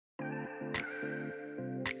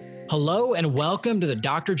Hello and welcome to the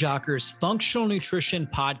Dr. Jocker's Functional Nutrition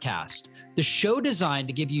Podcast, the show designed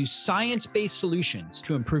to give you science-based solutions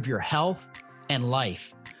to improve your health and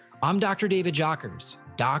life. I'm Dr. David Jockers,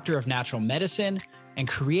 Doctor of Natural Medicine and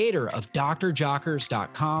creator of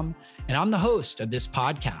drjockers.com, and I'm the host of this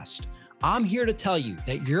podcast. I'm here to tell you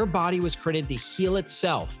that your body was created to heal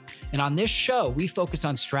itself, and on this show, we focus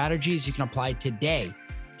on strategies you can apply today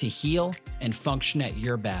to heal and function at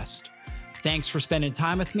your best. Thanks for spending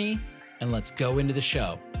time with me, and let's go into the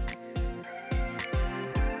show.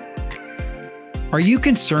 Are you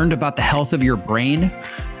concerned about the health of your brain?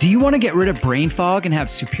 Do you want to get rid of brain fog and have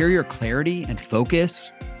superior clarity and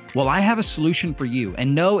focus? Well, I have a solution for you.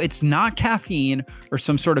 And no, it's not caffeine or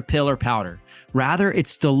some sort of pill or powder. Rather,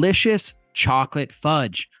 it's delicious chocolate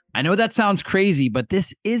fudge. I know that sounds crazy, but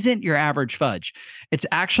this isn't your average fudge. It's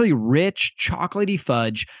actually rich, chocolatey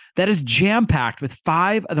fudge that is jam-packed with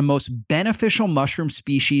 5 of the most beneficial mushroom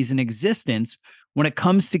species in existence when it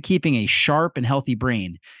comes to keeping a sharp and healthy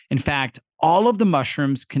brain. In fact, all of the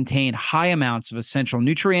mushrooms contain high amounts of essential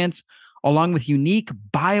nutrients, along with unique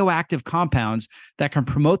bioactive compounds that can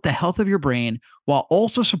promote the health of your brain while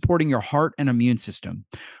also supporting your heart and immune system.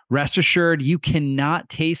 Rest assured, you cannot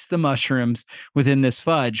taste the mushrooms within this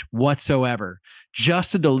fudge whatsoever.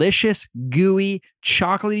 Just a delicious, gooey,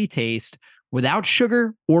 chocolatey taste without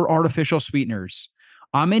sugar or artificial sweeteners.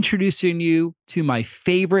 I'm introducing you to my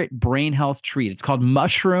favorite brain health treat. It's called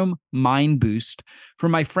Mushroom Mind Boost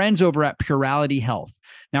from my friends over at Purality Health.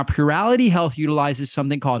 Now, Purality Health utilizes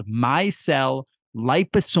something called micelle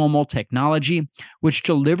liposomal technology, which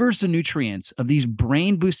delivers the nutrients of these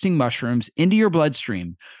brain-boosting mushrooms into your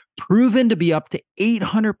bloodstream, proven to be up to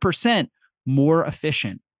 800% more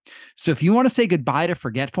efficient. So if you want to say goodbye to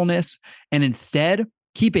forgetfulness and instead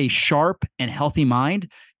keep a sharp and healthy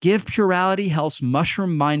mind, give Purality Health's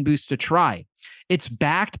Mushroom Mind Boost a try. It's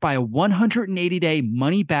backed by a 180-day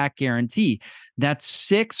money-back guarantee. That's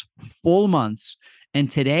 6 full months. And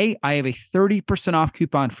today, I have a 30% off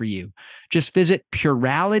coupon for you. Just visit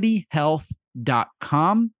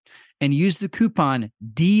puralityhealth.com and use the coupon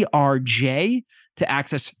DRJ to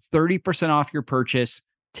access 30% off your purchase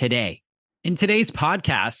today. In today's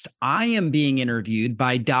podcast, I am being interviewed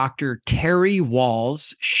by Dr. Terry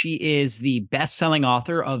Wahls. She is the best-selling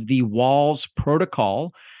author of the Wahls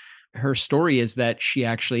Protocol. Her story is that she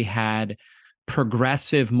actually had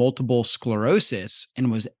progressive multiple sclerosis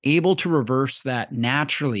and was able to reverse that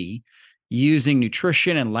naturally using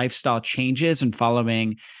nutrition and lifestyle changes and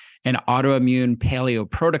following an autoimmune paleo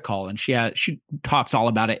protocol. And she talks all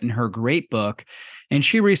about it in her great book. And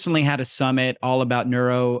she recently had a summit all about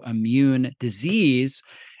neuroimmune disease,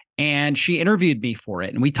 and she interviewed me for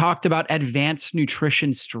it. And we talked about advanced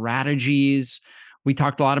nutrition strategies. We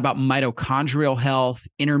talked a lot about mitochondrial health,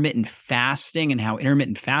 intermittent fasting, and how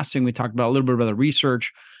intermittent fasting, we talked about a little bit about the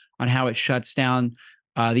research on how it shuts down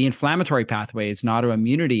the inflammatory pathways and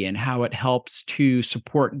autoimmunity and how it helps to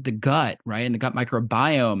support the gut, right? And the gut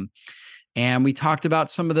microbiome. And we talked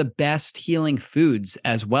about some of the best healing foods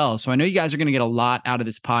as well. So I know you guys are going to get a lot out of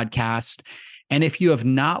this podcast. And if you have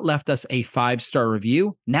not left us a 5-star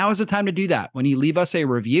review, now is the time to do that. When you leave us a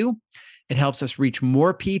review, it helps us reach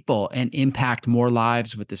more people and impact more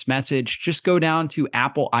lives with this message. Just go down to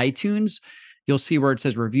Apple iTunes. You'll see where it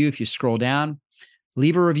says review. If you scroll down,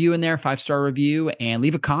 leave a review in there, 5-star review, and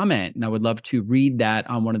leave a comment. And I would love to read that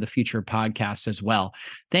on one of the future podcasts as well.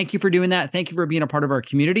 Thank you for doing that. Thank you for being a part of our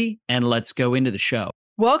community. And let's go into the show.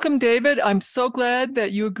 Welcome, David. I'm so glad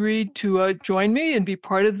that you agreed to join me and be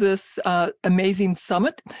part of this amazing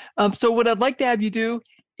summit. So what I'd like to have you do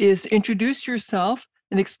is introduce yourself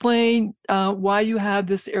and explain why you have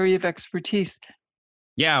this area of expertise.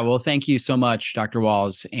 Yeah, well, thank you so much, Dr.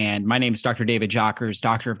 Wahls. And my name is Dr. David Jockers,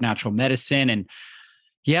 Doctor of Natural Medicine. And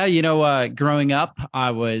yeah, growing up,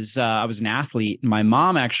 I was an athlete. My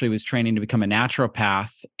mom actually was training to become a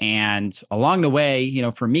naturopath. And along the way,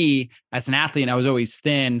 for me as an athlete, I was always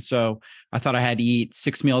thin. So I thought I had to eat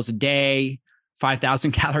 6 meals a day,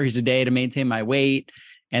 5,000 calories a day to maintain my weight.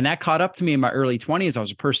 And that caught up to me in my early 20s. I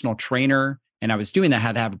was a personal trainer. And I was doing that. I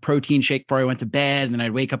had to have a protein shake before I went to bed. And then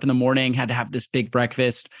I'd wake up in the morning, had to have this big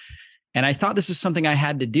breakfast. And I thought this is something I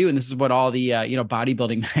had to do. And this is what all the,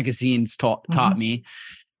 bodybuilding magazines taught me.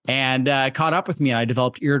 And caught up with me. And I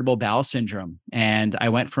developed irritable bowel syndrome. And I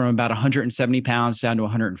went from about 170 pounds down to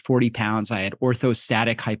 140 pounds. I had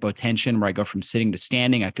orthostatic hypotension, where I go from sitting to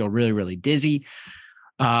standing. I feel really, really dizzy.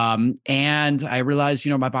 And I realized,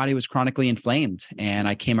 my body was chronically inflamed. And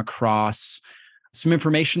I came across some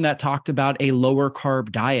information that talked about a lower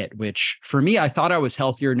carb diet, which for me, I thought I was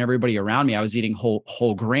healthier than everybody around me. I was eating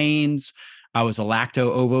whole grains. I was a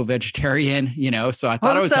lacto-ovo vegetarian, so I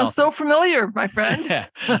thought Oh, I was sounds so healthy. familiar, my friend.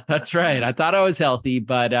 That's right. I thought I was healthy,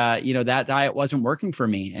 but that diet wasn't working for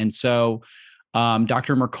me. And so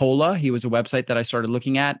Dr. Mercola, he was a website that I started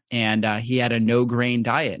looking at, and he had a no grain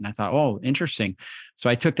diet. And I thought, oh, interesting. So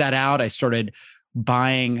I took that out. I started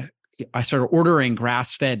ordering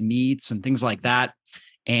grass-fed meats and things like that.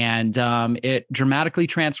 And it dramatically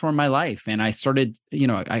transformed my life. And I started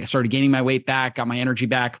gaining my weight back, got my energy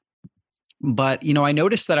back. But, I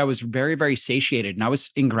noticed that I was very, very satiated, and I was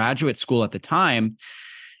in graduate school at the time.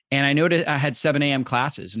 And I noticed I had 7 a.m.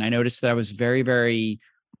 classes, and I noticed that I was very, very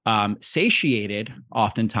satiated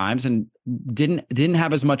oftentimes, and didn't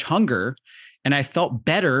have as much hunger. And I felt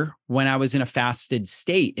better when I was in a fasted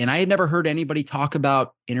state. And I had never heard anybody talk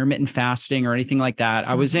about intermittent fasting or anything like that.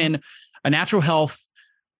 I was in a natural health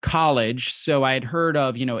college, so I had heard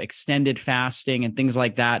of, extended fasting and things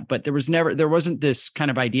like that, but there wasn't this kind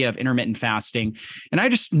of idea of intermittent fasting. And I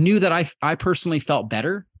just knew that I personally felt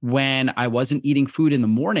better when I wasn't eating food in the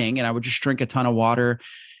morning, and I would just drink a ton of water,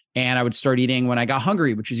 and I would start eating when I got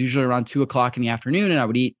hungry, which is usually around 2 o'clock in the afternoon. And I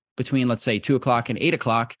would eat between, let's say, 2 o'clock and 8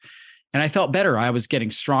 o'clock. And I felt better. I was getting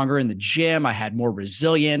stronger in the gym. I had more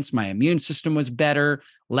resilience. My immune system was better,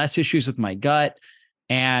 less issues with my gut.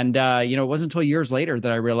 And, it wasn't until years later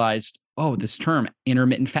that I realized, oh, this term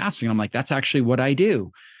intermittent fasting, I'm like, that's actually what I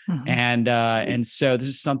do. And so this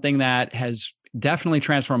is something that has definitely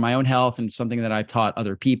transformed my own health, and something that I've taught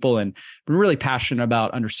other people, and been really passionate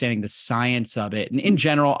about understanding the science of it. And in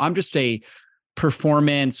general, I'm just a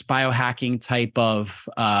performance biohacking type of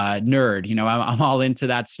nerd. I'm all into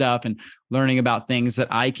that stuff, and learning about things that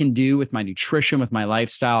I can do with my nutrition, with my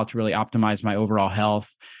lifestyle, to really optimize my overall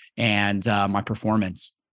health and my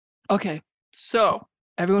performance. Okay, so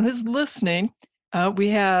everyone who's listening, we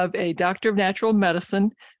have a doctor of natural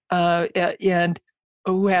medicine, and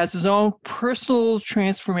who has his own personal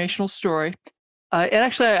transformational story. And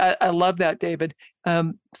actually, I love that, David.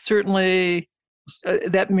 Certainly,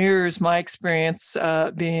 that mirrors my experience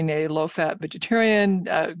being a low-fat vegetarian.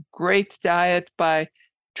 Great diet by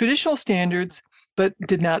traditional standards, but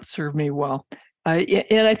did not serve me well.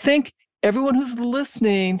 And I think everyone who's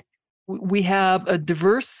listening, we have a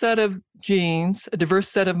diverse set of genes, a diverse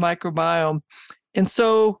set of microbiome. And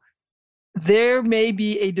so there may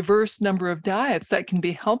be a diverse number of diets that can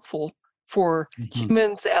be helpful for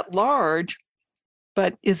humans at large,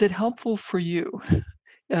 but is it helpful for you?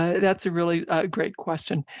 That's a really great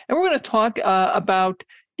question. And we're going to talk about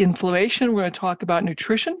inflammation. We're going to talk about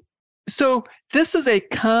nutrition. So this is a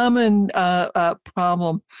common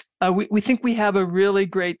problem. We think we have a really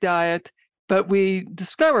great diet, but we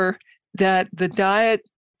discover that the diet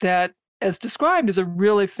that, as described, is a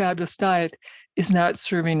really fabulous diet, is not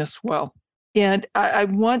serving us well. And I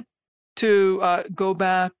want to go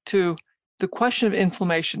back to the question of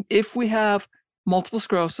inflammation. If we have multiple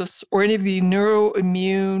sclerosis or any of the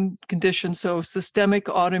neuroimmune conditions, so systemic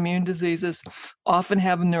autoimmune diseases often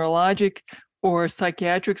have neurologic or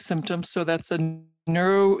psychiatric symptoms, so that's a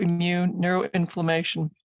neuroinflammation.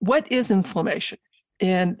 What is inflammation,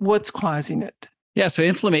 and what's causing it? Yeah, so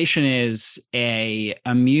inflammation is a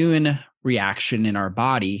immune reaction in our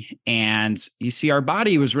body. And you see, our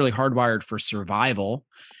body was really hardwired for survival.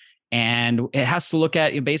 And it has to look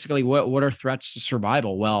at basically what are threats to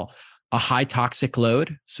survival? Well, a high toxic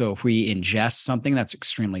load. So if we ingest something that's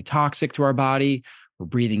extremely toxic to our body, we're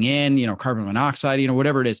breathing in, carbon monoxide,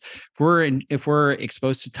 whatever it is. If we're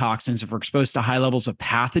exposed to toxins, if we're exposed to high levels of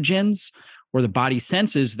pathogens, where the body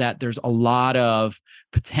senses that there's a lot of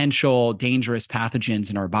potential dangerous pathogens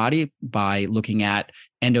in our body by looking at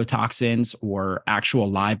endotoxins or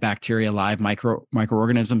actual live bacteria, live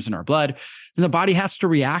microorganisms in our blood, then the body has to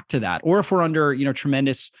react to that. Or if we're under,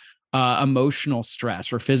 tremendous emotional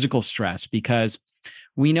stress or physical stress, because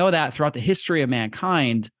we know that throughout the history of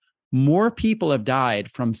mankind, more people have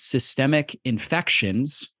died from systemic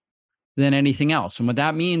infections than anything else. And what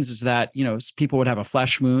that means is that, people would have a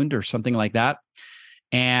flesh wound or something like that,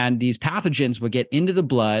 and these pathogens would get into the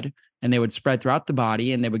blood, and they would spread throughout the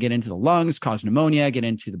body, and they would get into the lungs, cause pneumonia, get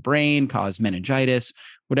into the brain, cause meningitis,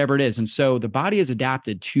 whatever it is. And so the body is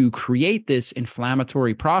adapted to create this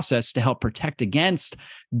inflammatory process to help protect against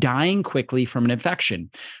dying quickly from an infection.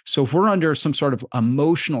 So if we're under some sort of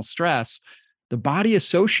emotional stress, the body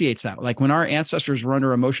associates that. Like when our ancestors were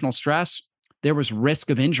under emotional stress, there was risk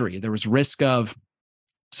of injury. There was risk of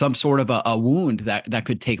some sort of a wound that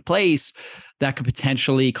could take place that could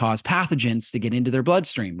potentially cause pathogens to get into their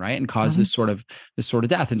bloodstream, right? And cause this sort of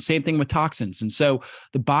death. And same thing with toxins. And so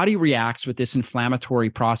the body reacts with this inflammatory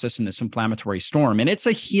process and this inflammatory storm. And it's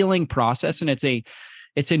a healing process, and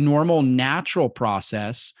it's a normal, natural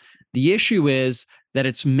process The issue is that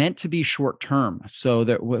it's meant to be short term. So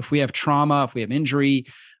that if we have trauma, if we have injury,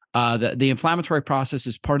 the inflammatory process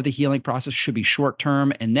is part of the healing process, should be short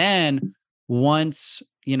term. And then once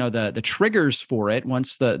the triggers for it,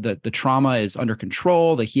 once the trauma is under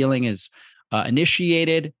control, the healing is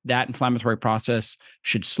initiated, that inflammatory process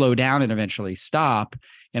should slow down and eventually stop.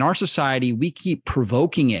 In our society, we keep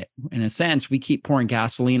provoking it. In a sense, we keep pouring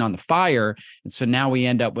gasoline on the fire. And so now we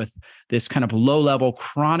end up with this kind of low-level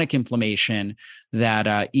chronic inflammation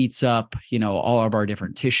that eats up, all of our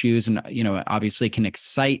different tissues, and, obviously can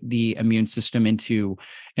excite the immune system into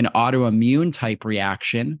an autoimmune type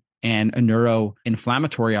reaction and a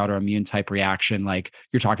neuroinflammatory autoimmune type reaction like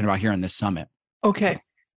you're talking about here in this summit. Okay.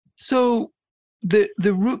 So the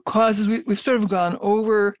root causes, we've sort of gone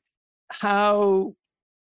over how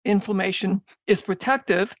inflammation is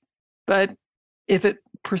protective, but if it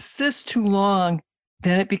persists too long,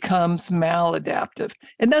 then it becomes maladaptive.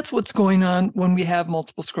 And that's what's going on when we have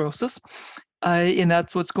multiple sclerosis. And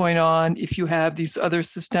that's what's going on if you have these other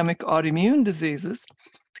systemic autoimmune diseases.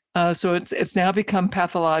 So it's now become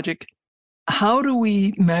pathologic. How do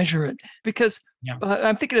we measure it? Because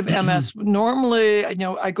I'm thinking of MS. Normally,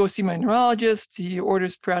 I go see my neurologist. He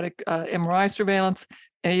orders periodic MRI surveillance,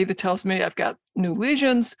 and he either tells me I've got new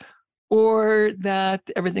lesions or that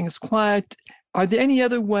everything is quiet. Are there any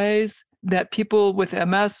other ways that people with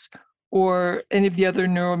MS or any of the other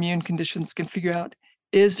neuroimmune conditions can figure out,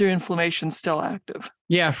 is their inflammation still active?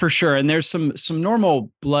 Yeah, for sure. And there's some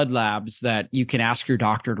normal blood labs that you can ask your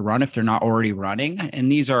doctor to run if they're not already running.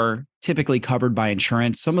 And these are typically covered by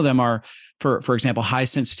insurance. Some of them are, for example, high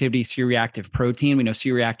sensitivity C-reactive protein. We know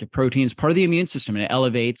C-reactive protein is part of the immune system, and it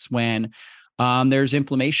elevates when there's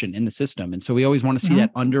inflammation in the system. And so we always want to see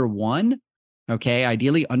that under 1. Okay,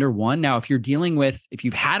 ideally under 1. Now, if you've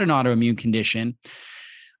had an autoimmune condition,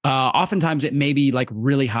 oftentimes it may be like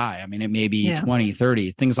really high. I mean, it may be 20,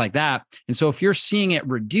 30, things like that. And so if you're seeing it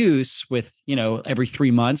reduce with, every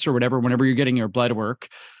 3 months or whatever, whenever you're getting your blood work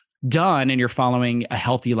done and you're following a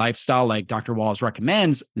healthy lifestyle like Dr. Walls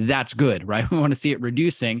recommends, that's good, right? We want to see it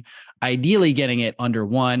reducing, ideally getting it under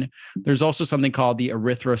 1. There's also something called the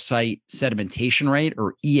erythrocyte sedimentation rate,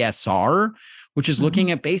 or ESR, which is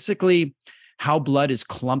looking at basically how blood is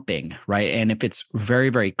clumping, right? And if it's very,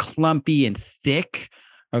 very clumpy and thick,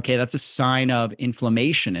 okay, that's a sign of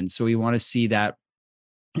inflammation. And so we want to see that,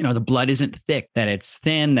 the blood isn't thick, that it's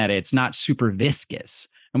thin, that it's not super viscous.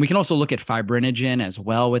 And we can also look at fibrinogen as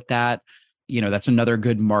well with that. That's another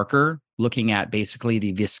good marker, looking at basically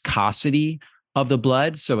the viscosity of the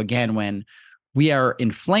blood. So again, when we are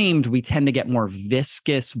inflamed, we tend to get more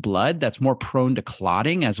viscous blood that's more prone to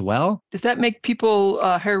clotting as well. Does that make people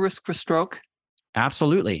higher risk for stroke?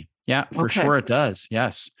 Absolutely. Yeah, for sure it does.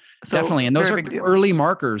 Yes, so definitely. And those are early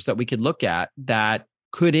markers that we could look at that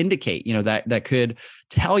could indicate, that could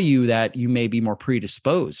tell you that you may be more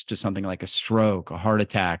predisposed to something like a stroke, a heart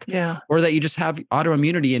attack, or that you just have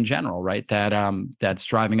autoimmunity in general, right? That's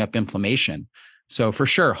driving up inflammation. So for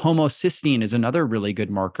sure, homocysteine is another really good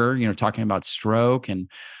marker, talking about stroke and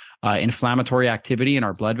inflammatory activity in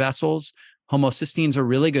our blood vessels. Homocysteine is a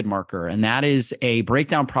really good marker, and that is a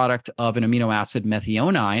breakdown product of an amino acid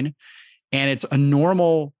methionine, and it's a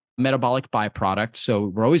normal metabolic byproduct. So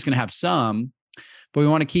we're always going to have some, but we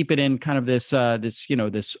want to keep it in kind of this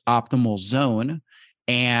optimal zone,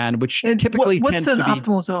 and which typically tends to be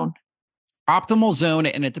optimal zone. Optimal zone,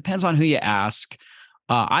 and it depends on who you ask.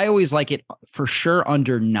 I always like it for sure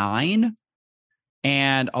under 9,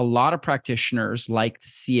 and a lot of practitioners like to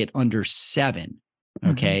see it under 7.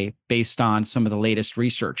 Okay, based on some of the latest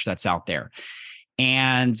research that's out there.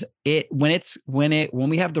 And when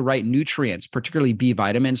we have the right nutrients, particularly B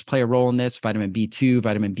vitamins play a role in this, vitamin B2,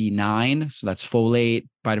 vitamin B9, so that's folate,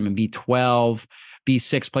 vitamin B12,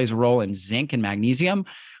 B6 plays a role in zinc and magnesium.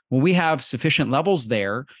 When we have sufficient levels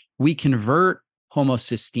there, we convert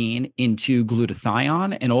homocysteine into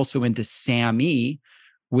glutathione and also into SAMe,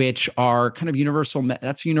 which are kind of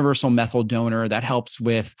that's a universal methyl donor that helps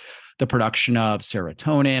with the production of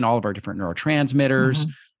serotonin, all of our different neurotransmitters.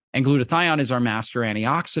 And glutathione is our master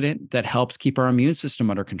antioxidant that helps keep our immune system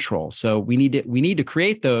under control. So we need to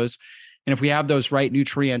create those. And if we have those right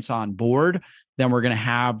nutrients on board, then we're going to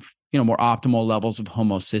have, more optimal levels of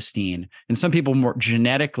homocysteine. And some people more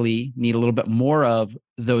genetically need a little bit more of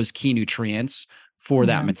those key nutrients for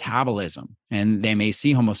that metabolism, and they may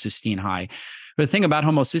see homocysteine high. But the thing about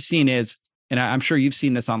homocysteine is, and I'm sure you've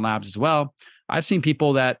seen this on labs as well, I've seen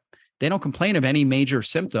people that they don't complain of any major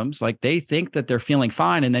symptoms. Like they think that they're feeling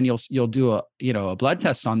fine, and then you'll do a blood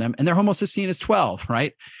test on them, and their homocysteine is 12,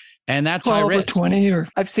 right? And that's high risk. 20, or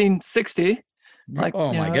I've seen 60.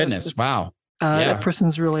 Oh my goodness! Wow. that Yeah.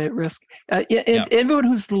 person's really at risk. Yeah. And everyone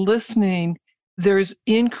who's listening, there's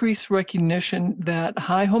increased recognition that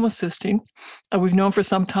high homocysteine, we've known for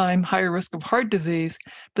some time, higher risk of heart disease,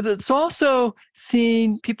 but it's also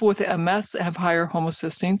seen people with MS have higher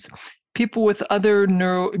homocysteines. People with other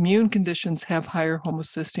neuroimmune conditions have higher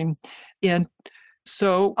homocysteine. And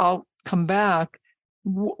so I'll come back.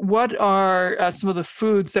 What are some of the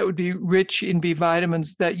foods that would be rich in B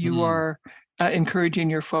vitamins that you Mm. are encouraging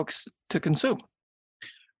your folks to consume?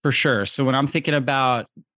 For sure. So when I'm thinking about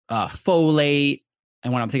folate,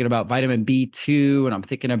 and when I'm thinking about vitamin B2, and I'm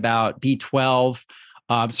thinking about B12,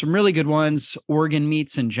 some really good ones, organ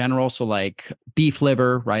meats in general. So like beef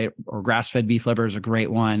liver, right? Or grass-fed beef liver is a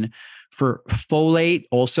great one. For folate,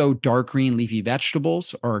 also dark green leafy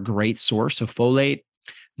vegetables are a great source of folate.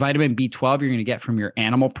 Vitamin B12 you're going to get from your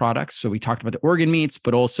animal products. So we talked about the organ meats,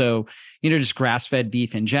 but also, just grass-fed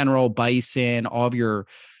beef in general, bison, all of your,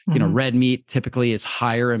 red meat typically is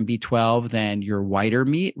higher in B12 than your whiter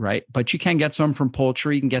meat, right? But you can get some from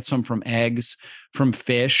poultry, you can get some from eggs, from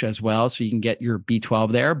fish as well. So you can get your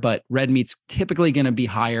B12 there, but red meat's typically going to be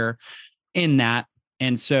higher in that.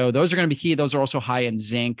 And so those are going to be key. Those are also high in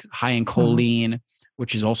zinc, high in choline,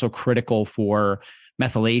 which is also critical for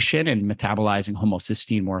methylation and metabolizing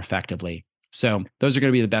homocysteine more effectively. So those are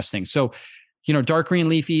going to be the best things. So, dark green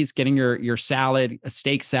leafies, getting your salad, a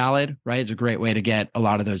steak salad, right? It's a great way to get a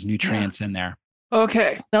lot of those nutrients in there.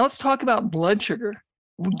 Okay, now let's talk about blood sugar.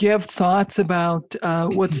 Do you have thoughts about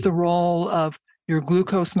what's the role of your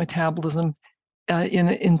glucose metabolism in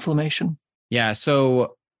inflammation? Yeah.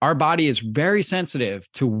 So our body is very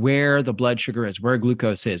sensitive to where the blood sugar is, where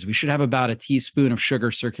glucose is. We should have about a teaspoon of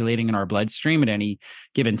sugar circulating in our bloodstream at any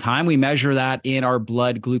given time. We measure that in our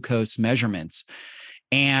blood glucose measurements.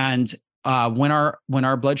 And when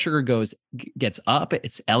our blood sugar gets up,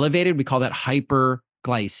 it's elevated. We call that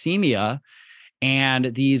hyperglycemia.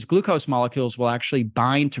 And these glucose molecules will actually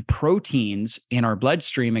bind to proteins in our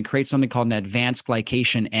bloodstream and create something called an advanced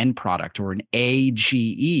glycation end product, or an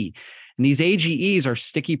AGE. And these AGEs are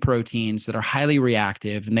sticky proteins that are highly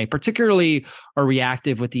reactive, and they particularly are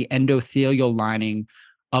reactive with the endothelial lining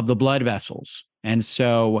of the blood vessels. And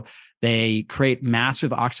so they create massive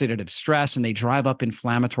oxidative stress and they drive up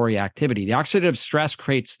inflammatory activity. The oxidative stress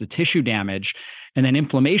creates the tissue damage, and then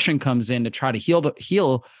inflammation comes in to try to heal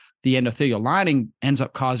the endothelial lining, ends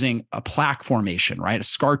up causing a plaque formation, right? A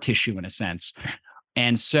scar tissue in a sense.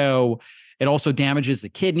 And so it also damages the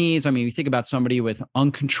kidneys. I mean, you think about somebody with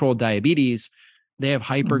uncontrolled diabetes, they have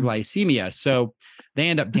hyperglycemia. So they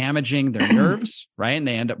end up damaging their nerves, right? And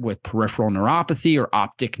they end up with peripheral neuropathy or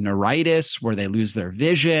optic neuritis, where they lose their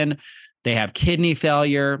vision. They have kidney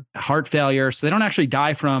failure, heart failure. So they don't actually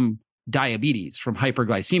die from diabetes, from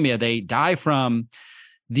hyperglycemia. They die from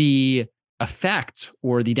the effect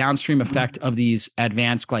or the downstream effect of these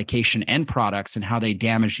advanced glycation end products and how they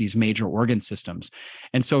damage these major organ systems.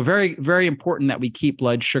 And so very, very important that we keep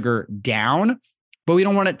blood sugar down, but we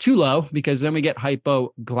don't want it too low, because then we get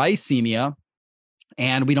hypoglycemia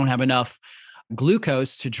and we don't have enough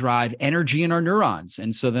glucose to drive energy in our neurons.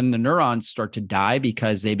 And so then the neurons start to die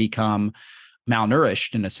because they become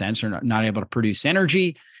malnourished in a sense, or not able to produce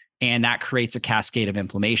energy. And that creates a cascade of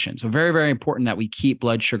inflammation. So very, very important that we keep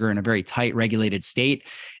blood sugar in a very tight, regulated state.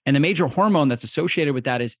 And the major hormone that's associated with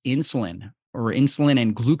that is insulin, or insulin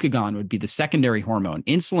and glucagon would be the secondary hormone.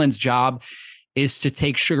 Insulin's job is to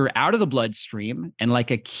take sugar out of the bloodstream. And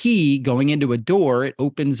like a key going into a door, it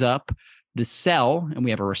opens up the cell, and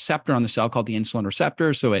we have a receptor on the cell called the insulin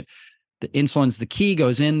receptor. So the insulin's the key,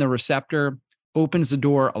 goes in the receptor, opens the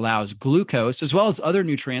door, allows glucose as well as other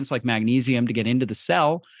nutrients like magnesium to get into the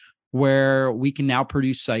cell, where we can now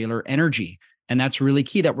produce cellular energy. And that's really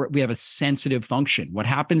key, that we have a sensitive function. What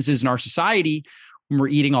happens is in our society, when we're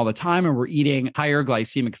eating all the time and we're eating higher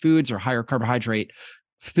glycemic foods or higher carbohydrate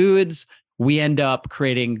foods, we end up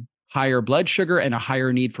creating higher blood sugar and a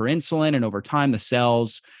higher need for insulin. And over time, the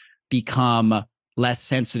cells become less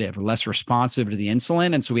sensitive or less responsive to the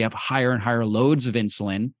insulin. And so we have higher and higher loads of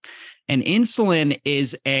insulin. And insulin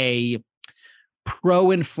is a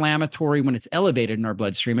pro-inflammatory. When it's elevated in our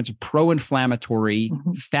bloodstream, it's a pro-inflammatory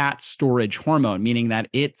fat storage hormone, meaning that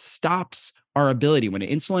it stops our ability. When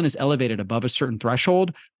insulin is elevated above a certain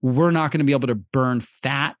threshold, we're not going to be able to burn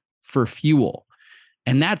fat for fuel.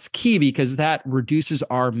 And that's key, because that reduces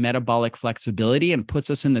our metabolic flexibility and puts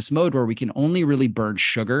us in this mode where we can only really burn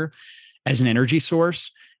sugar as an energy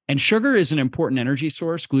source. And sugar is an important energy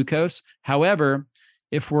source, glucose. However,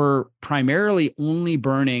 if we're primarily only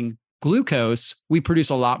burning glucose, we produce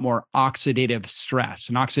a lot more oxidative stress.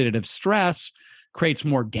 And oxidative stress creates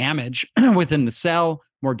more damage within the cell,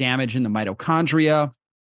 more damage in the mitochondria.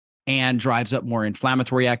 and drives up more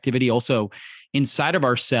inflammatory activity. Also, inside of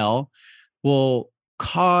our cell will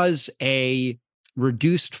cause a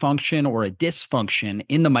reduced function or a dysfunction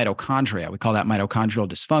in the mitochondria. We call that mitochondrial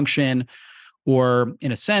dysfunction. Or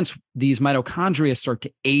in a sense, these mitochondria start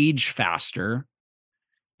to age faster,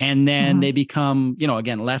 and then they become,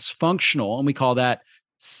 again, less functional. And we call that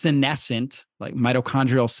senescent, like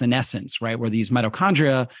mitochondrial senescence, right? Where these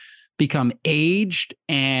mitochondria become aged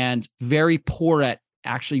and very poor at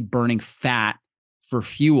actually burning fat for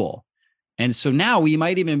fuel. And so now we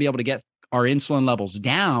might even be able to get our insulin levels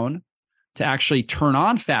down to actually turn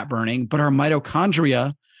on fat burning, but our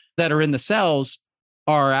mitochondria that are in the cells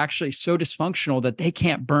are actually so dysfunctional that they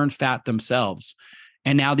can't burn fat themselves.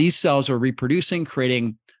 And now these cells are reproducing,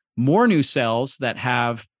 creating more new cells that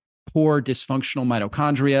have poor dysfunctional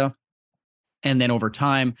mitochondria. And then over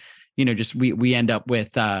time, just we end up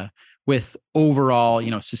with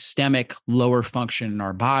overall, systemic lower function in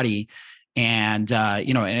our body. And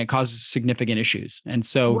and it causes significant issues. And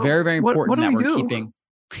so very, very important that we're keeping.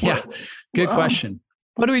 Yeah, good question.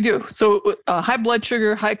 What do we do? So high blood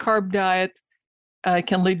sugar, high carb diet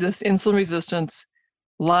can lead to this insulin resistance,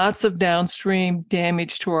 lots of downstream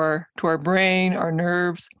damage to our brain, our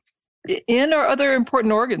nerves, and our other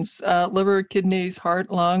important organs, liver, kidneys, heart,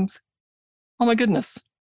 lungs. Oh my goodness.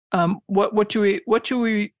 What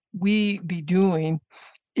should we be doing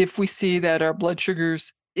if we see that our blood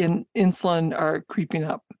sugars in insulin are creeping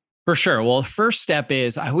up? For sure. Well, the first step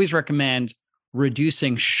is I always recommend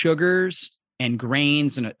reducing sugars and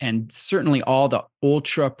grains and certainly all the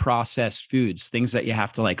ultra processed foods, things that you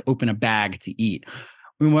have to like open a bag to eat.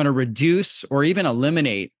 We want to reduce or even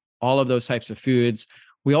eliminate all of those types of foods.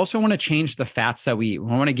 We also want to change the fats that we eat.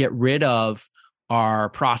 We want to get rid of our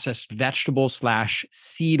processed vegetables /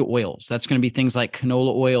 seed oils. That's going to be things like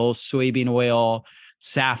canola oil, soybean oil,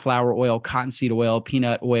 safflower oil, cottonseed oil,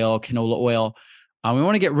 peanut oil, canola oil. We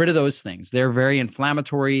want to get rid of those things. They're very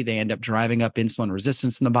inflammatory. They end up driving up insulin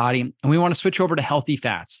resistance in the body. And we want to switch over to healthy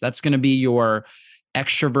fats. That's going to be your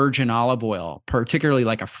extra virgin olive oil, particularly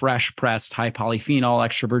like a fresh pressed high polyphenol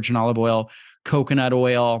extra virgin olive oil, coconut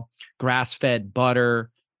oil, grass-fed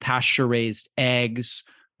butter, pasture-raised eggs,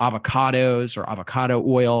 avocados or avocado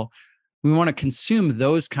oil. We want to consume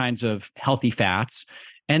those kinds of healthy fats.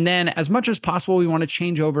 And then as much as possible, we want to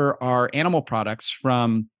change over our animal products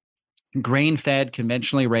from grain-fed,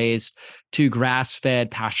 conventionally raised to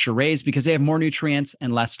grass-fed, pasture-raised, because they have more nutrients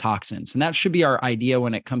and less toxins. And that should be our idea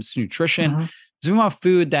when it comes to nutrition. Is we want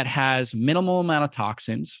food that has minimal amount of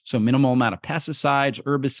toxins, so minimal amount of pesticides,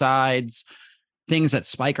 herbicides, things that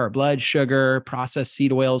spike our blood sugar, processed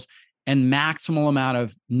seed oils, and maximal amount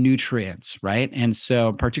of nutrients, right? And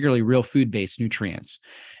so particularly real food-based nutrients.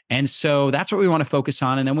 And so that's what we want to focus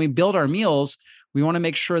on. And then we build our meals. We want to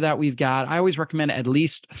make sure that we've got, I always recommend at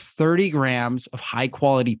least 30 grams of high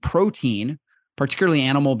quality protein, particularly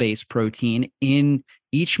animal-based protein in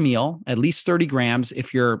each meal, at least 30 grams.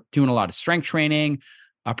 If you're doing a lot of strength training,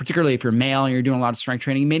 particularly if you're male and you're doing a lot of strength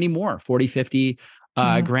training, maybe more, 40, 50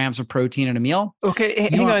 grams of protein in a meal. Okay,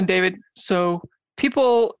 hang on, David. So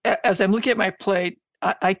people, as I'm looking at my plate,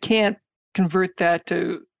 I can't convert that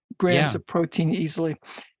to grams of protein easily.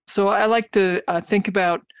 So I like to think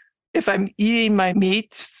about if I'm eating my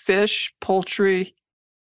meat, fish, poultry,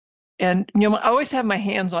 and I always have my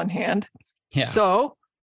hands on hand. Yeah. So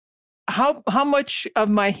how much of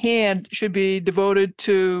my hand should be devoted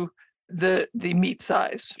to the meat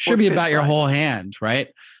size? Should be about your whole hand, right?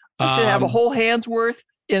 I should have a whole hand's worth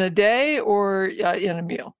in a day or in a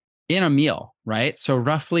meal? In a meal, right? So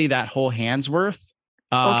roughly that whole hand's worth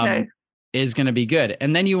is going to be good.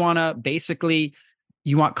 And then you want to basically,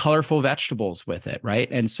 you want colorful vegetables with it, right?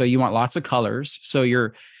 And so you want lots of colors. So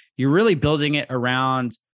you're really building it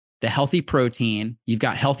around the healthy protein. You've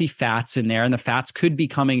got healthy fats in there, and the fats could be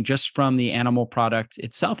coming just from the animal product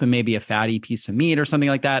itself and maybe a fatty piece of meat or something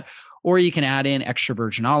like that. Or you can add in extra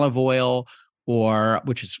virgin olive oil,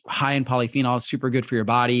 which is high in polyphenols, super good for your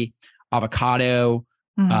body, avocado,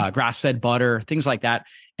 grass-fed butter, things like that.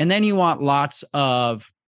 And then you want lots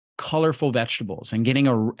of colorful vegetables and getting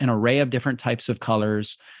an array of different types of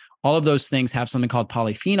colors. All of those things have something called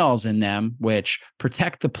polyphenols in them, which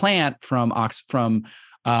protect the plant from,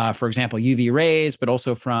 for example, UV rays, but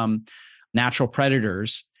also from natural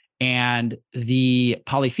predators. And the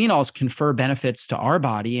polyphenols confer benefits to our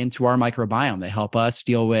body and to our microbiome. They help us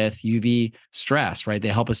deal with UV stress, right? They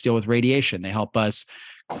help us deal with radiation. They help us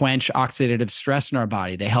quench oxidative stress in our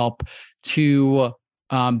body. They help to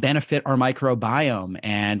benefit our microbiome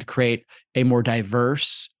and create a more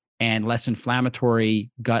diverse and less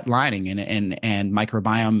inflammatory gut lining and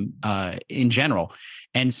microbiome in general.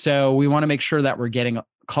 And so we want to make sure that we're getting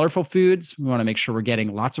colorful foods. We want to make sure we're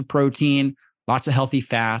getting lots of protein, lots of healthy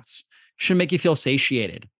fats. Should make you feel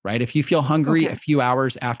satiated, right? If you feel hungry a few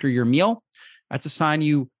hours after your meal, that's a sign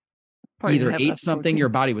you Probably didn't either have ate enough something protein. your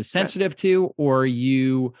body was sensitive to, or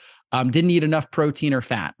you didn't eat enough protein or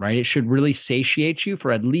fat, right? It should really satiate you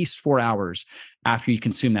for at least 4 hours after you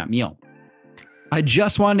consume that meal. I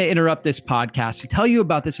just wanted to interrupt this podcast to tell you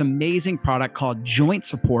about this amazing product called Joint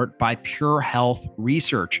Support by Pure Health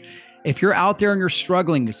Research. If you're out there and you're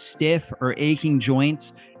struggling with stiff or aching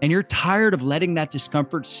joints and you're tired of letting that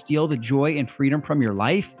discomfort steal the joy and freedom from your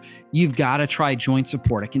life, you've got to try Joint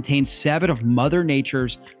Support. It contains 7 of Mother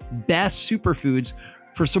Nature's best superfoods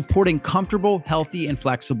for supporting comfortable, healthy, and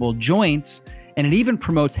flexible joints. And it even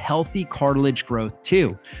promotes healthy cartilage growth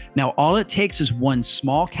too. Now, all it takes is one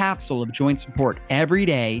small capsule of Joint Support every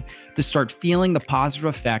day to start feeling the positive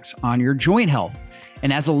effects on your joint health.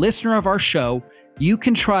 And as a listener of our show, you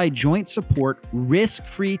can try Joint Support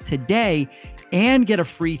risk-free today and get a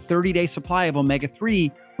free 30-day supply of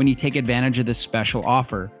omega-3 when you take advantage of this special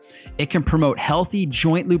offer. It can promote healthy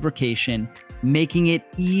joint lubrication, making it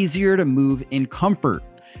easier to move in comfort.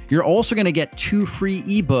 You're also going to get 2 free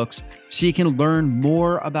ebooks so you can learn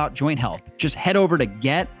more about joint health. Just head over to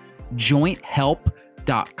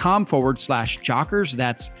getjointhelp.com/jockers.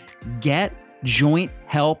 That's getjointhelp.com/jockers.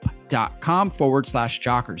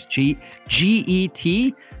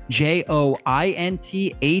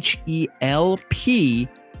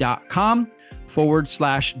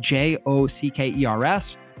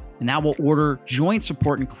 And that will order Joint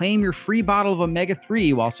Support and claim your free bottle of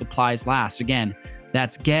omega-3 while supplies last. Again,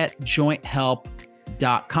 that's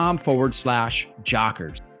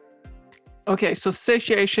getjointhelp.com/jockers. Okay, so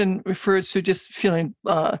satiation refers to just feeling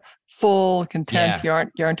full, content. Yeah.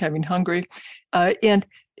 You aren't having hungry. And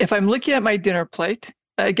if I'm looking at my dinner plate,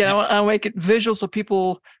 again, I want to make it visual so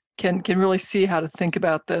people can really see how to think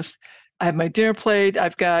about this. I have my dinner plate.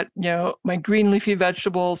 I've got, my green leafy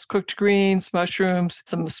vegetables, cooked greens, mushrooms,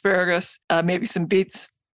 some asparagus, maybe some beets.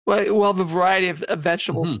 Well, we'll have a variety of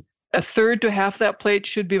vegetables. Mm-hmm. A third to half that plate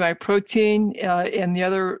should be my protein, and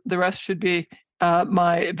the rest should be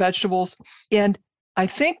my vegetables. And I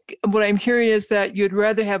think what I'm hearing is that you'd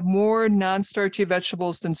rather have more non-starchy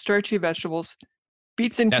vegetables than starchy vegetables.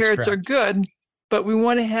 Beets and carrots are good, but we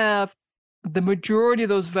want to have the majority of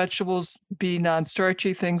those vegetables be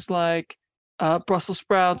non-starchy, things like Brussels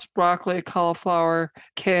sprouts, broccoli, cauliflower,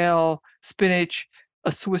 kale, spinach,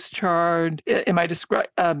 a Swiss chard. Am I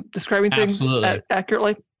describing things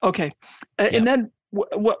accurately? Okay. Yep. And then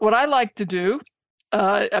what I like to do,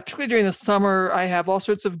 particularly during the summer, I have all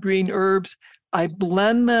sorts of green herbs. I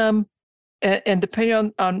blend them, and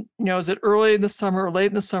depending on is it early in the summer or late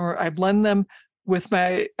in the summer, I blend them with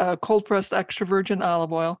my cold pressed extra virgin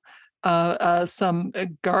olive oil, some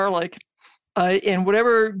garlic, and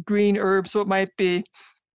whatever green herbs. So it might be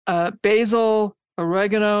basil,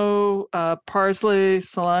 oregano, parsley,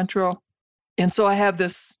 cilantro. And so I have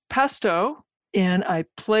this pesto, and I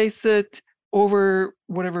place it over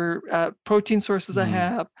whatever protein sources I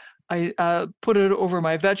have. I put it over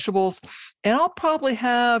my vegetables, and I'll probably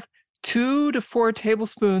have 2 to 4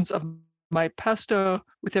 tablespoons of my pesto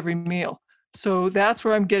with every meal. So that's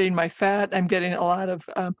where I'm getting my fat. I'm getting a lot of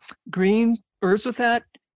green herbs with that.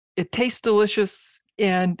 It tastes delicious.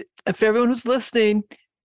 And if everyone who's listening,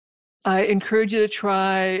 I encourage you to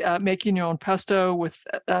try making your own pesto with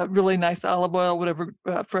really nice olive oil, whatever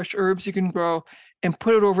fresh herbs you can grow, and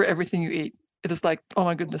put it over everything you eat. It is like, oh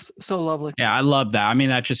my goodness, so lovely. Yeah, I love that. I mean,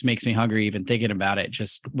 that just makes me hungry even thinking about it,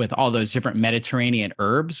 just with all those different Mediterranean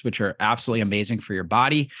herbs, which are absolutely amazing for your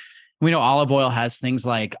body. We know olive oil has things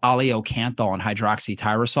like oleocanthal and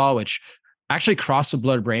hydroxytyrosol, which actually cross the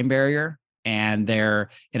blood-brain barrier. And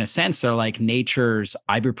they're, in a sense, they're like nature's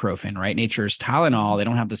ibuprofen, right? Nature's Tylenol. They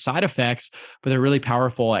don't have the side effects, but they're really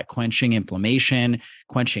powerful at quenching inflammation,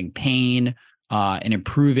 quenching pain, and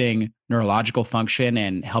improving neurological function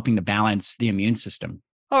and helping to balance the immune system.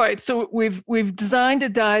 All right, so we've designed a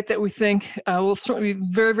diet that we think will certainly be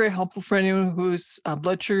very, very helpful for anyone whose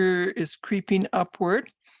blood sugar is creeping upward.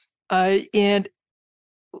 And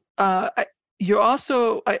you're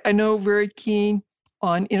also, I know, very keen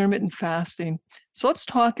on intermittent fasting. So let's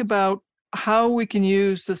talk about how we can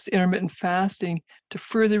use this intermittent fasting to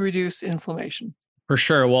further reduce inflammation. For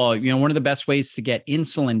sure. Well, one of the best ways to get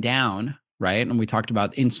insulin down, right? And we talked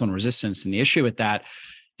about insulin resistance, and the issue with that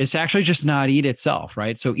is to actually just not eat itself,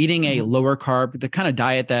 right? So eating a lower carb, the kind of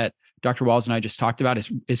diet that Dr. Walls and I just talked about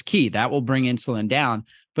is key. That will bring insulin down,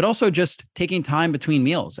 but also just taking time between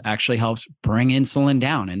meals actually helps bring insulin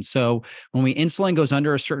down. And so when insulin goes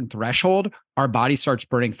under a certain threshold, our body starts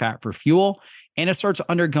burning fat for fuel, and it starts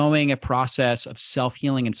undergoing a process of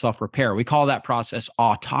self-healing and self-repair. We call that process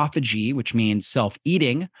autophagy, which means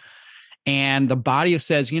self-eating. And the body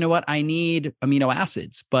says, you know what, I need amino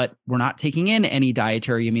acids, but we're not taking in any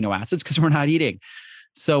dietary amino acids because we're not eating.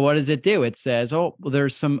 So what does it do? It says, oh, well,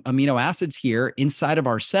 there's some amino acids here inside of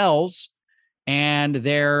our cells. And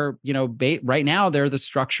they're, right now, they're the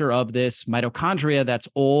structure of this mitochondria that's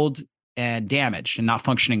old and damaged and not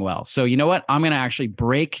functioning well. So you know what? I'm going to actually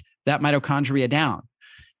break that mitochondria down.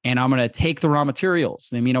 And I'm going to take the raw materials,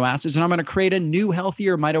 the amino acids, and I'm going to create a new,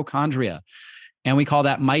 healthier mitochondria. And we call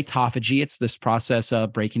that mitophagy. It's this process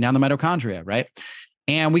of breaking down the mitochondria, right?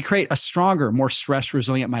 And we create a stronger, more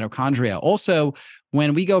stress-resilient mitochondria. Also,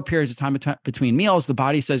 when we go periods of time between meals, the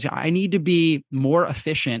body says, I need to be more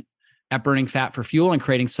efficient at burning fat for fuel and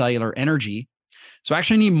creating cellular energy. So I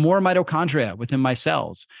actually need more mitochondria within my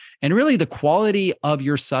cells. And really the quality of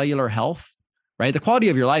your cellular health, right? The quality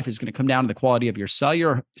of your life is going to come down to the quality of your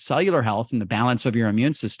cellular health and the balance of your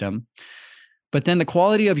immune system. But then the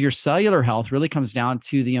quality of your cellular health really comes down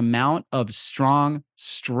to the amount of strong,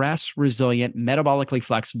 stress-resilient, metabolically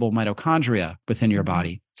flexible mitochondria within your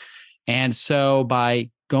body. And so by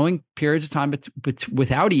going periods of time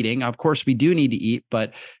without eating, of course, we do need to eat,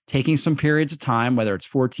 but taking some periods of time, whether it's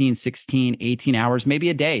 14, 16, 18 hours, maybe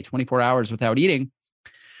a day, 24 hours without eating,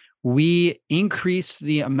 we increase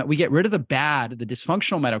we get rid of the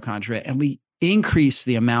dysfunctional mitochondria, and we increase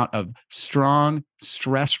the amount of strong,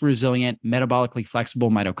 stress-resilient, metabolically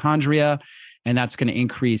flexible mitochondria. And that's going to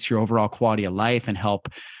increase your overall quality of life and help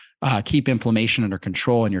keep inflammation under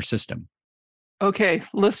control in your system. Okay,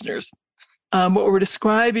 listeners, what we're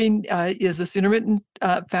describing is this intermittent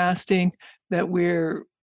fasting, that we're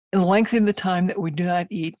lengthening the time that we do not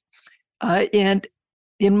eat. And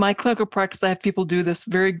in my clinical practice, I have people do this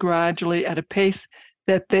very gradually at a pace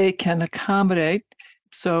that they can accommodate.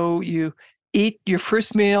 So you eat your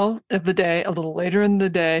first meal of the day a little later in the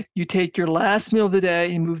day. You take your last meal of the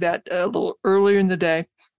day, you move that a little earlier in the day.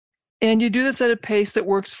 And you do this at a pace that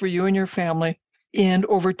works for you and your family. And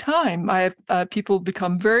over time, I have people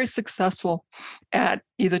become very successful at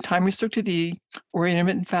either time-restricted eating or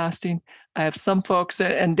intermittent fasting. I have some folks,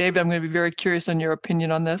 and David, I'm going to be very curious on your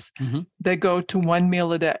opinion on this, they go to one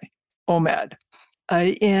meal a day, OMAD,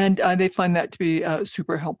 and they find that to be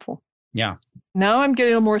super helpful. Yeah. Now I'm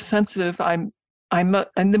getting a little more sensitive. I'm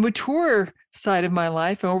the mature side of my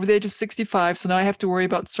life. I'm over the age of 65, so now I have to worry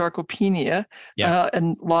about sarcopenia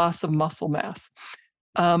and loss of muscle mass.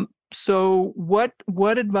 So what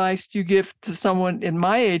advice do you give to someone in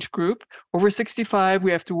my age group? Over 65,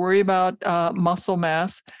 we have to worry about muscle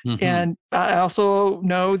mass. And I also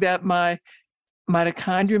know that my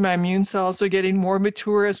mitochondria, my immune cells are getting more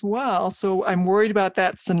mature as well. So I'm worried about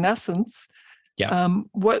that senescence. Yeah.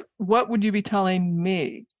 What would you be telling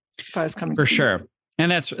me if I was coming For to sure. you? And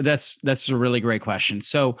that's a really great question.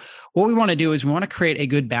 So what we want to do is we want to create a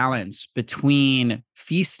good balance between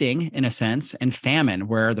feasting, in a sense, and famine,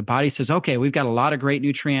 where the body says, okay, we've got a lot of great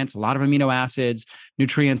nutrients, a lot of amino acids,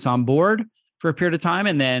 nutrients on board for a period of time.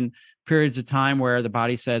 And then periods of time where the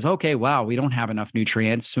body says, okay, wow, we don't have enough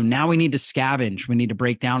nutrients. So now we need to scavenge. We need to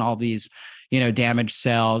break down all these, damaged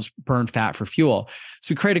cells, burn fat for fuel.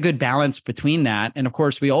 So we create a good balance between that. And of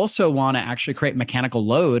course, we also want to actually create mechanical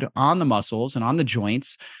load on the muscles and on the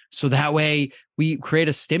joints. So that way we create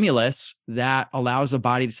a stimulus that allows the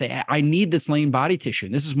body to say, I need this lean body tissue.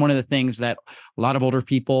 And this is one of the things that a lot of older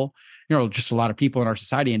people, just a lot of people in our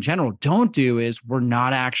society in general don't do, is we're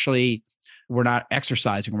not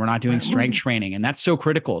exercising, we're not doing strength training. And that's so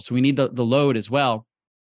critical. So we need the load as well.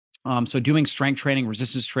 So doing strength training,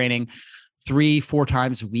 resistance training 3-4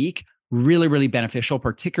 times a week, really, really beneficial,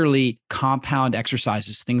 particularly compound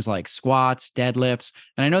exercises, things like squats, deadlifts.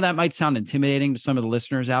 And I know that might sound intimidating to some of the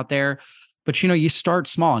listeners out there, but you start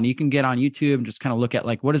small, and you can get on YouTube and just kind of look at,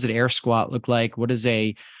 like, what does an air squat look like? What does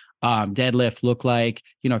a deadlift look like?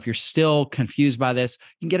 If you're still confused by this,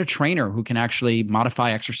 you can get a trainer who can actually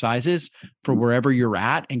modify exercises for wherever you're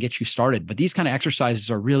at and get you started. But these kind of exercises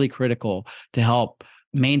are really critical to help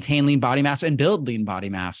maintain lean body mass and build lean body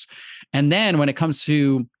mass. And then when it comes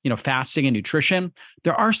to, fasting and nutrition,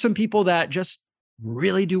 there are some people that just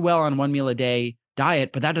really do well on one meal a day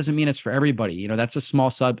diet, but that doesn't mean it's for everybody. That's a small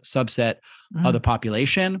subset of the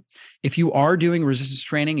population. If you are doing resistance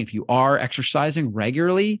training, if you are exercising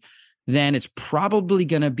regularly, then it's probably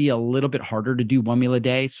going to be a little bit harder to do one meal a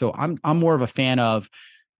day. So I'm more of a fan of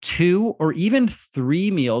 2 or even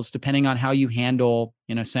 3 meals, depending on how you handle,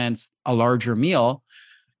 in a sense, a larger meal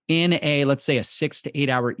in a, let's say, a 6 to 8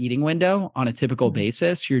 hour eating window on a typical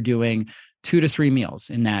basis. You're doing 2 to 3 meals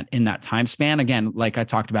in that time span. Again, like I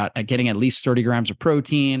talked about, getting at least 30 grams of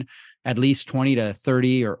protein, at least 20 to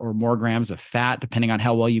 30 or more grams of fat, depending on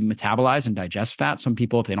how well you metabolize and digest fat. Some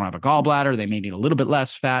people, if they don't have a gallbladder, they may need a little bit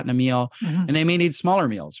less fat in a meal, and they may need smaller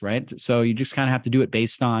meals, right? So you just kind of have to do it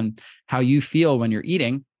based on how you feel when you're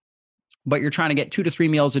eating, but you're trying to get 2 to 3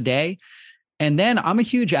 meals a day. And then I'm a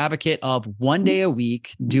huge advocate of one day a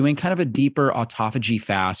week doing kind of a deeper autophagy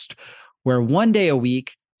fast, where one day a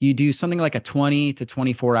week you do something like a 20 to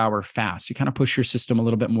 24 hour fast. You kind of push your system a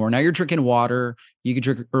little bit more. Now you're drinking water. You could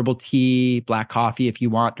drink herbal tea, black coffee if you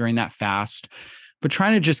want during that fast, but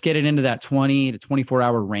trying to just get it into that 20 to 24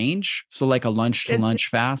 hour range. So like a lunch to lunch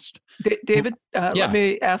fast. David, let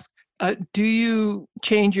me ask, do you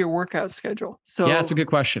change your workout schedule? So yeah, that's a good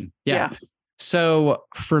question. Yeah. So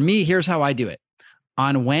for me, here's how I do it.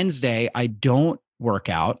 On Wednesday, I don't work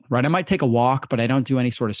out, right? I might take a walk, but I don't do any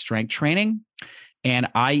sort of strength training. And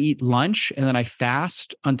I eat lunch and then I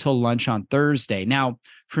fast until lunch on Thursday. Now,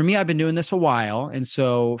 for me, I've been doing this a while. And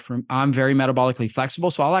so I'm very metabolically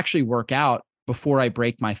flexible. So I'll actually work out before I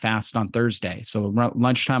break my fast on Thursday. So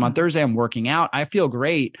lunchtime on Thursday, I'm working out. I feel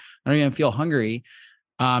great. I don't even feel hungry.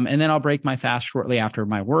 And then I'll break my fast shortly after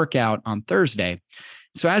my workout on Thursday.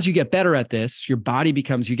 So as you get better at this, your body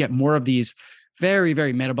you get more of these very,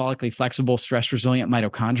 very metabolically flexible, stress resilient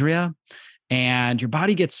mitochondria. And your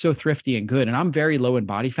body gets so thrifty and good. And I'm very low in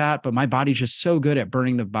body fat, but my body's just so good at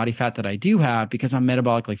burning the body fat that I do have because I'm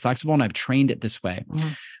metabolically flexible and I've trained it this way.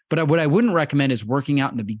 But what I wouldn't recommend is working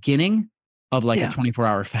out in the beginning of like a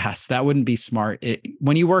 24-hour fast. That wouldn't be smart.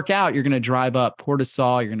 When you work out, you're going to drive up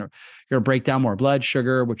cortisol. You're going to break down more blood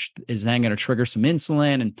sugar, which is then going to trigger some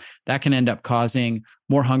insulin, and that can end up causing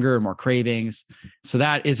more hunger, more cravings. So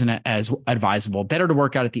that isn't as advisable. Better to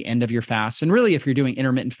work out at the end of your fast. And really, if you're doing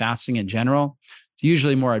intermittent fasting in general, it's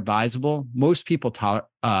usually more advisable. Most people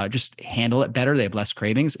just handle it better. They have less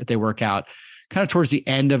cravings if they work out kind of towards the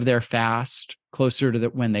end of their fast, closer to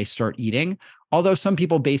when they start eating. Although some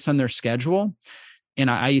people, based on their schedule, and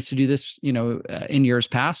I used to do this, in years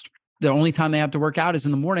past, the only time they have to work out is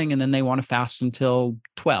in the morning, and then they want to fast until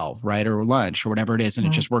 12, right? Or lunch or whatever it is. And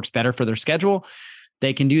it just works better for their schedule.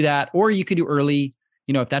 They can do that. Or you could do early,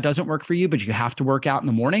 if that doesn't work for you, but you have to work out in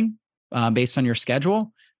the morning based on your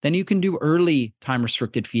schedule, then you can do early time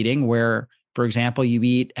restricted feeding where, for example, you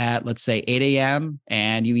eat at, let's say 8 a.m.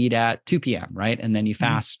 and you eat at 2 p.m., right? And then you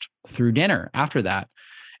fast through dinner after that.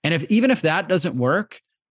 And even if that doesn't work,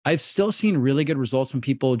 I've still seen really good results when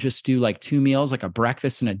people just do like 2 meals, like a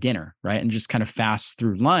breakfast and a dinner, right? And just kind of fast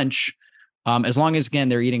through lunch. As long as, again,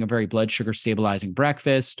 they're eating a very blood sugar stabilizing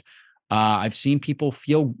breakfast. I've seen people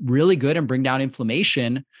feel really good and bring down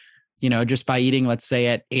inflammation, just by eating, let's say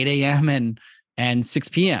at 8 a.m. and 6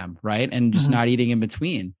 p.m., right? And just not eating in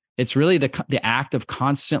between. It's really the act of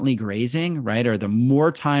constantly grazing, right? Or the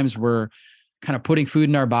more times we're kind of putting food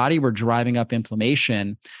in our body, we're driving up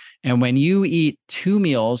inflammation. And when you eat 2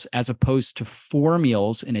 meals as opposed to 4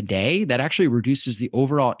 meals in a day, that actually reduces the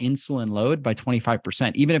overall insulin load by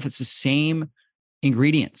 25%, even if it's the same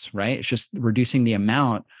ingredients, right? It's just reducing the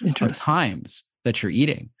amount of times that you're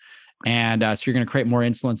eating. And so you're going to create more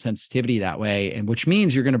insulin sensitivity that way, and which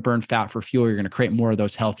means you're going to burn fat for fuel. You're going to create more of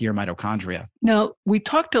those healthier mitochondria. Now, we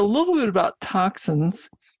talked a little bit about toxins,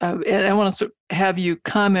 and I want to have you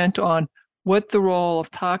comment on what the role of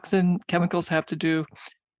toxin chemicals have to do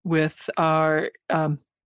with our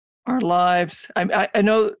lives. I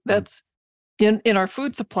know that's in our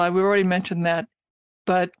food supply. We already mentioned that,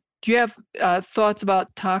 but do you have thoughts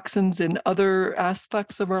about toxins in other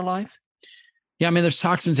aspects of our life? Yeah, I mean, there's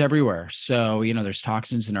toxins everywhere. So, there's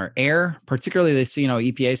toxins in our air, particularly they say,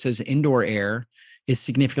 EPA says indoor air is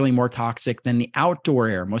significantly more toxic than the outdoor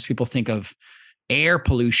air. Most people think of air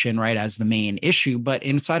pollution, right, as the main issue, but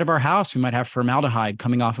inside of our house, we might have formaldehyde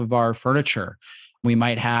coming off of our furniture. We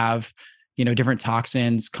might have, different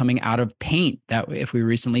toxins coming out of paint that if we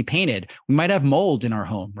recently painted, we might have mold in our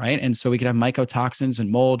home, right? And so we could have mycotoxins and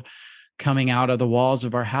mold coming out of the walls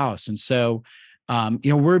of our house. And so,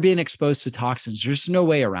 we're being exposed to toxins. There's no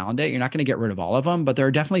way around it. You're not going to get rid of all of them, but there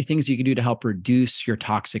are definitely things you can do to help reduce your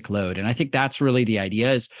toxic load. And I think that's really the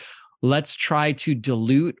idea is let's try to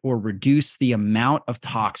dilute or reduce the amount of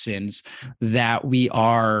toxins that we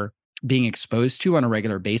are being exposed to on a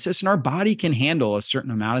regular basis. And our body can handle a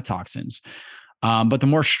certain amount of toxins. But the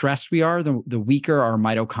more stressed we are, the weaker our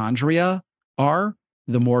mitochondria are,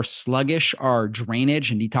 the more sluggish our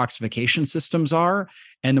drainage and detoxification systems are,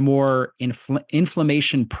 and the more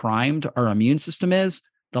inflammation primed our immune system is,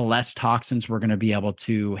 the less toxins we're going to be able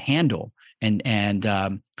to handle and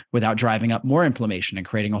without driving up more inflammation and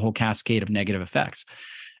creating a whole cascade of negative effects.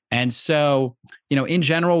 And so, in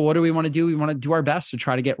general, what do we want to do? We want to do our best to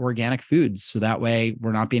try to get organic foods. So that way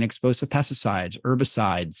we're not being exposed to pesticides,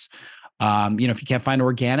 herbicides. If you can't find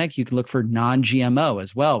organic, you can look for non-GMO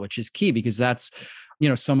as well, which is key because that's,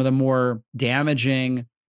 some of the more damaging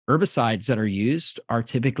herbicides that are used are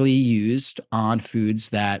typically used on foods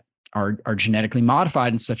that are genetically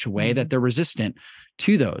modified in such a way that they're resistant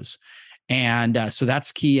to those. And so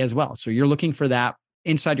that's key as well. So you're looking for that.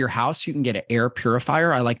 Inside your house, you can get an air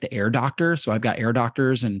purifier. I like the Air Doctor. So I've got air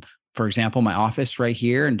doctors and, for example, my office right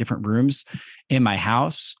here and different rooms in my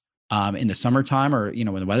house. In the summertime or,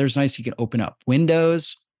 when the weather's nice, you can open up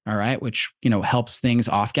windows. All right. Which, helps things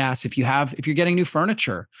off gas. If you're getting new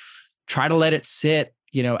furniture, try to let it sit,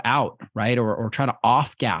 out, right. Or try to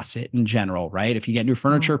off gas it in general, right. If you get new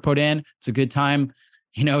furniture put in, it's a good time,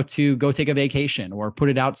 to go take a vacation or put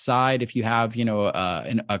it outside. If you have,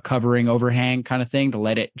 a covering overhang kind of thing to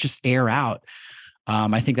let it just air out.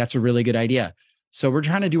 I think that's a really good idea. So we're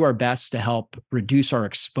trying to do our best to help reduce our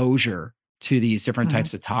exposure to these different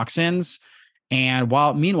types of toxins. And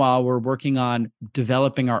meanwhile, we're working on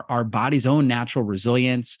developing our body's own natural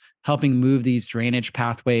resilience, helping move these drainage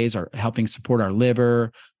pathways or helping support our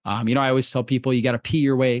liver. I always tell people you got to pee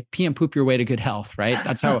and poop your way to good health, right?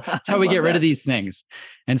 That's how we get rid of these things.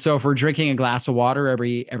 And so if we're drinking a glass of water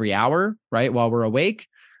every hour, right, while we're awake,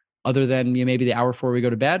 other than maybe the hour before we go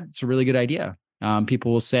to bed, it's a really good idea.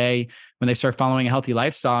 People will say when they start following a healthy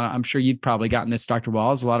lifestyle, I'm sure you've probably gotten this, Dr.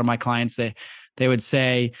 Walls. A lot of my clients, they would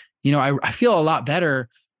say, I feel a lot better,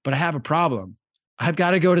 but I have a problem. I've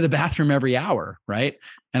got to go to the bathroom every hour, right?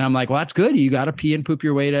 And I'm like, well, that's good. You got to pee and poop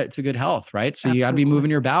your way to good health, right? So you got to be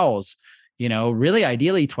moving your bowels, really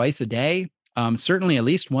ideally twice a day, certainly at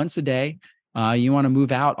least once a day. You want to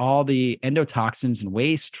move out all the endotoxins and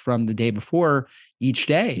waste from the day before each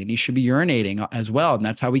day. And you should be urinating as well. And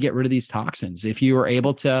that's how we get rid of these toxins. If you are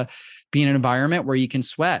able to be in an environment where you can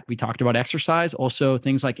sweat, we talked about exercise, also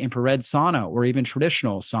things like infrared sauna or even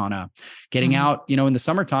traditional sauna, getting out, in the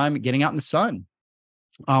summertime, getting out in the sun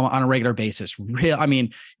on a regular basis.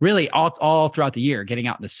 Really all throughout the year, getting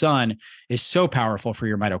out in the sun is so powerful for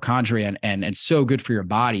your mitochondria and so good for your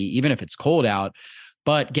body, even if it's cold out.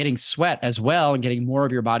 But getting sweat as well and getting more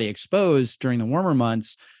of your body exposed during the warmer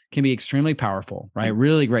months can be extremely powerful, right?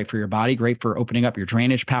 Really great for your body, great for opening up your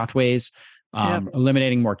drainage pathways,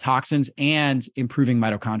 eliminating more toxins and improving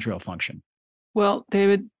mitochondrial function. Well,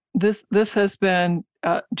 David, this has been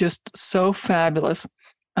just so fabulous.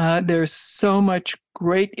 There's so much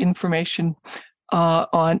great information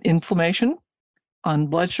on inflammation, on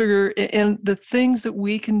blood sugar, and the things that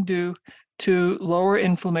we can do to lower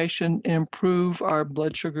inflammation and improve our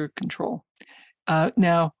blood sugar control.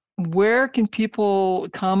 Now, where can people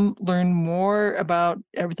come learn more about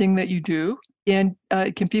everything that you do? And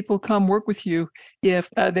can people come work with you if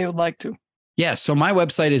they would like to? Yeah. So my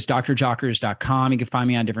website is drjockers.com. You can find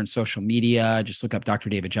me on different social media. Just look up Dr.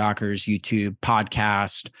 David Jockers, YouTube,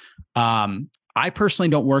 podcast. I personally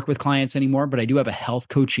don't work with clients anymore, but I do have a health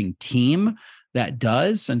coaching team that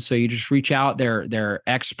does. And so you just reach out. They're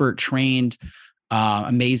expert trained,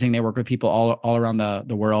 amazing. They work with people all around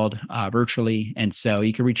the world virtually. And so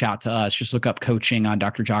you can reach out to us. Just look up coaching on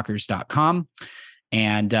drjockers.com.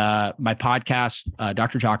 And my podcast,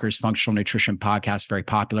 Dr. Jockers Functional Nutrition Podcast, very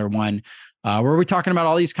popular one, where we're talking about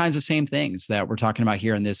all these kinds of same things that we're talking about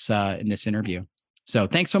here in this interview. So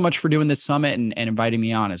thanks so much for doing this summit and inviting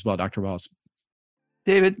me on as well, Dr. Wells.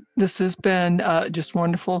 David, this has been just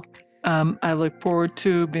wonderful. I look forward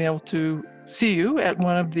to being able to see you at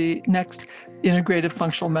one of the next integrative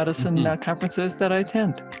functional medicine conferences that I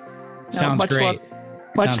attend. Sounds great.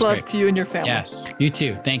 Much love to you and your family. Yes, you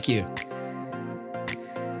too. Thank you.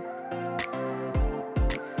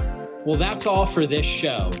 Well, that's all for this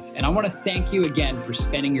show. And I want to thank you again for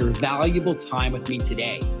spending your valuable time with me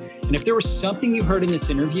today. And if there was something you heard in this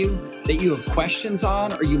interview that you have questions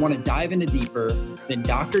on or you want to dive into deeper, then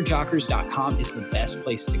drjockers.com is the best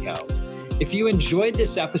place to go. If you enjoyed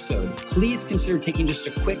this episode, please consider taking just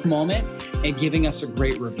a quick moment and giving us a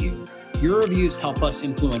great review. Your reviews help us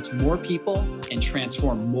influence more people and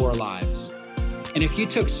transform more lives. And if you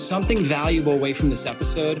took something valuable away from this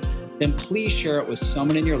episode, then please share it with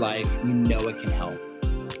someone in your life you know it can help.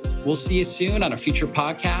 We'll see you soon on a future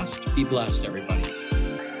podcast. Be blessed, everybody.